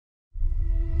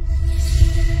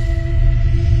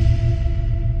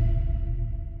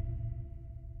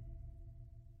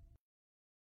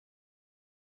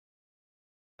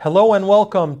Hello and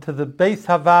welcome to the Beis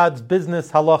Havad's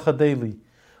Business Halacha Daily.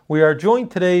 We are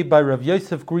joined today by Rav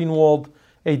Yosef Greenwald,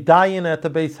 a dayan at the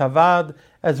Beis Havad,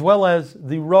 as well as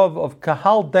the Rav of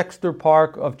Kahal Dexter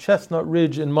Park of Chestnut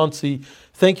Ridge in Monsey.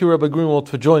 Thank you, Rabbi Greenwald,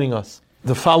 for joining us.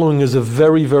 The following is a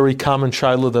very, very common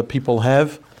shaila that people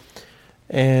have,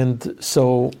 and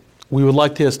so we would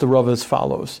like to ask the Rav as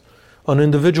follows. An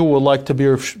individual would like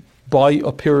to buy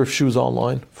a pair of shoes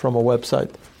online from a website,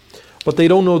 but they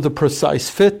don't know the precise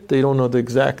fit, they don't know the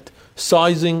exact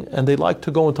sizing, and they like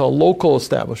to go into a local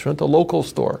establishment, a local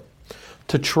store,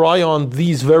 to try on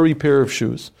these very pair of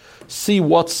shoes, see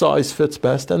what size fits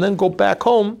best, and then go back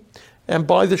home and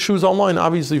buy the shoes online,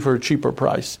 obviously for a cheaper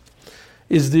price.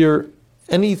 Is there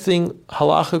anything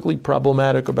halachically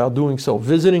problematic about doing so?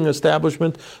 Visiting an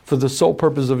establishment for the sole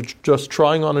purpose of just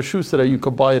trying on a shoe so that you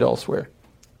could buy it elsewhere?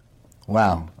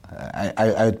 Wow.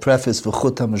 I would preface for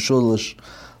Chut HaMeshulish,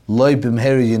 Loi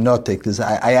b'mheri yinotek.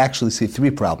 I actually see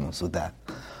three problems with that.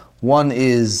 One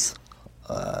is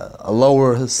a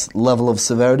lower level of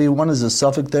severity. One is a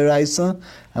suffix deraisa,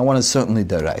 and one is certainly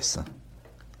deraisa.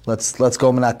 Let's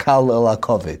go menakal el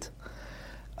hakoved.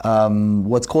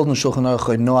 What's called in Shulchan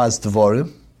Aruch noaz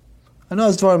dvorim.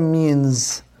 Noaz dvorim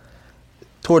means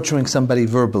torturing somebody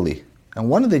verbally. And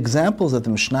one of the examples that the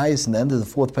Mishnayos in the end of the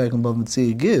fourth paragraph of Bava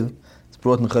Metzia give, it's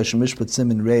brought in Choshen Mishpat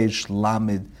Siman Reish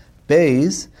Lamed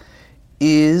Beis,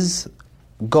 is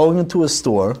going into a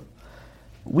store.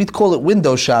 We'd call it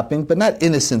window shopping, but not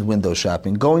innocent window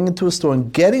shopping. Going into a store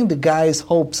and getting the guy's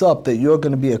hopes up that you're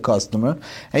going to be a customer,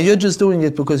 and you're just doing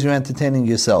it because you're entertaining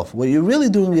yourself. What you're really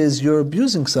doing is you're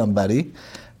abusing somebody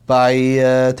by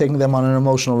taking them on an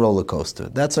emotional roller coaster.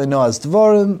 That's I know as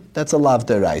dvorim, that's a lav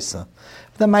deraisa.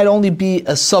 That might only be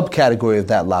a subcategory of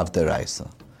that lav deraisa.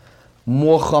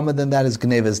 More chomer than that is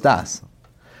gnevas das.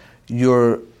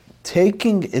 You're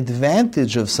taking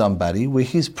advantage of somebody where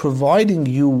he's providing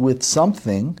you with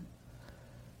something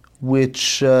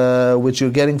which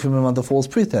you're getting from him under false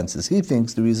pretenses. He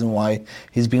thinks the reason why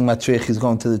he's being matrich, he's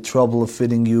going to the trouble of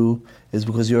fitting you, is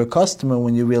because you're a customer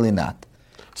when you're really not.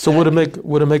 So would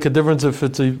it make a difference if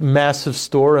it's a massive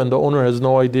store and the owner has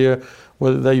no idea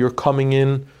whether you're coming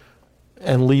in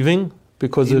and leaving?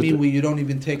 Because you mean where you don't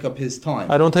even take up his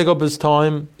time? I don't take up his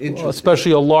time,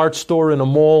 especially a large store in a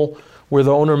mall where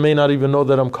the owner may not even know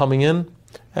that I'm coming in,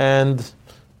 and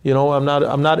I'm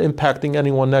not impacting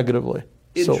anyone negatively.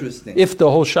 Interesting. So if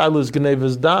the whole shaila is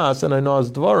gnevas das and I know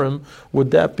as dvarim,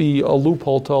 would that be a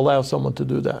loophole to allow someone to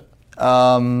do that?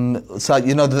 I'll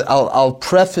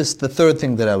preface the third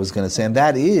thing that I was going to say, and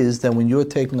that is that when you're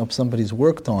taking up somebody's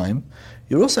work time,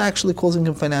 you're also actually causing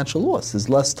him financial loss. There's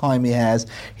less time he has.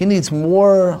 He needs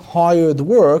more hired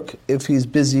work if he's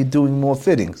busy doing more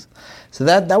fittings. So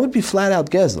that would be flat out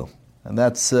gezel. And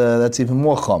that's even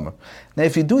more chomer. Now,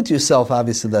 if you do it yourself,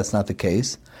 obviously that's not the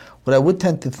case. What I would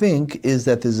tend to think is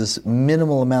that there's this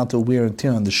minimal amount of wear and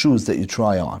tear on the shoes that you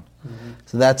try on. Mm-hmm.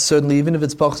 So that's certainly, even if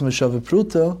it's pachas m'shaveh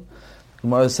pruta,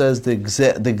 Gemara says the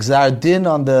gzar din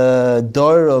on the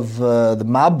door of the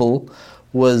mabul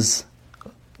was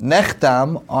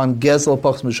nechtam on gezel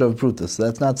pachas m'shaveh pruta. So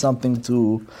that's not something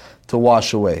to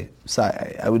wash away. So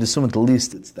I would assume at the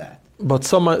least it's that. But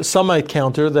some might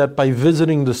counter that by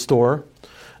visiting the store,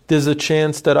 there's a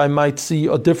chance that I might see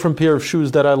a different pair of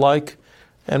shoes that I like,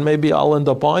 and maybe I'll end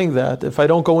up buying that. If I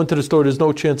don't go into the store, there's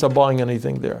no chance of buying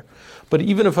anything there. But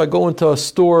even if I go into a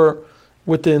store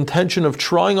with the intention of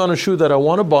trying on a shoe that I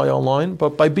want to buy online,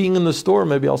 but by being in the store,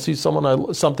 maybe I'll see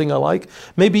something I like.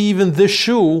 Maybe even this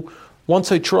shoe,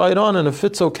 once I try it on and if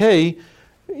it's okay,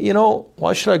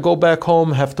 why should I go back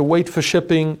home, have to wait for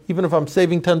shipping? Even if I'm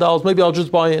saving $10, maybe I'll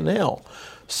just buy it now.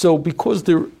 So because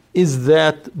there is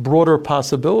that broader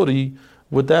possibility,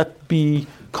 would that be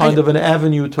kind of an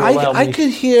avenue to allow me? I could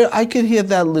hear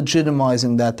that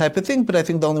legitimizing that type of thing, but I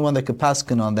think the only one that could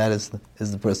paskin on that is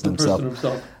the person himself.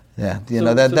 Yeah,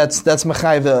 that's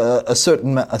mechayiv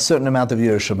a certain amount of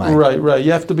Yerushalayim. Right.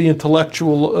 You have to be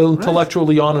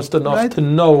intellectually honest enough to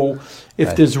know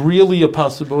if there's really a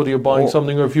possibility of buying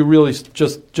something, or if you're really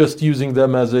just using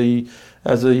them as a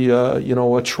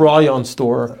try-on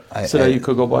store, so that you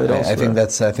could go buy it elsewhere.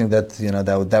 I think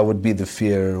that would be the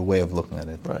fair way of looking at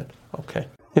it. Right. Okay.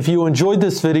 If you enjoyed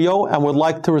this video and would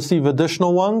like to receive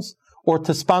additional ones or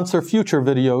to sponsor future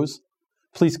videos,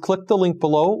 please click the link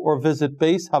below or visit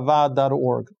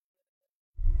beishavad.org.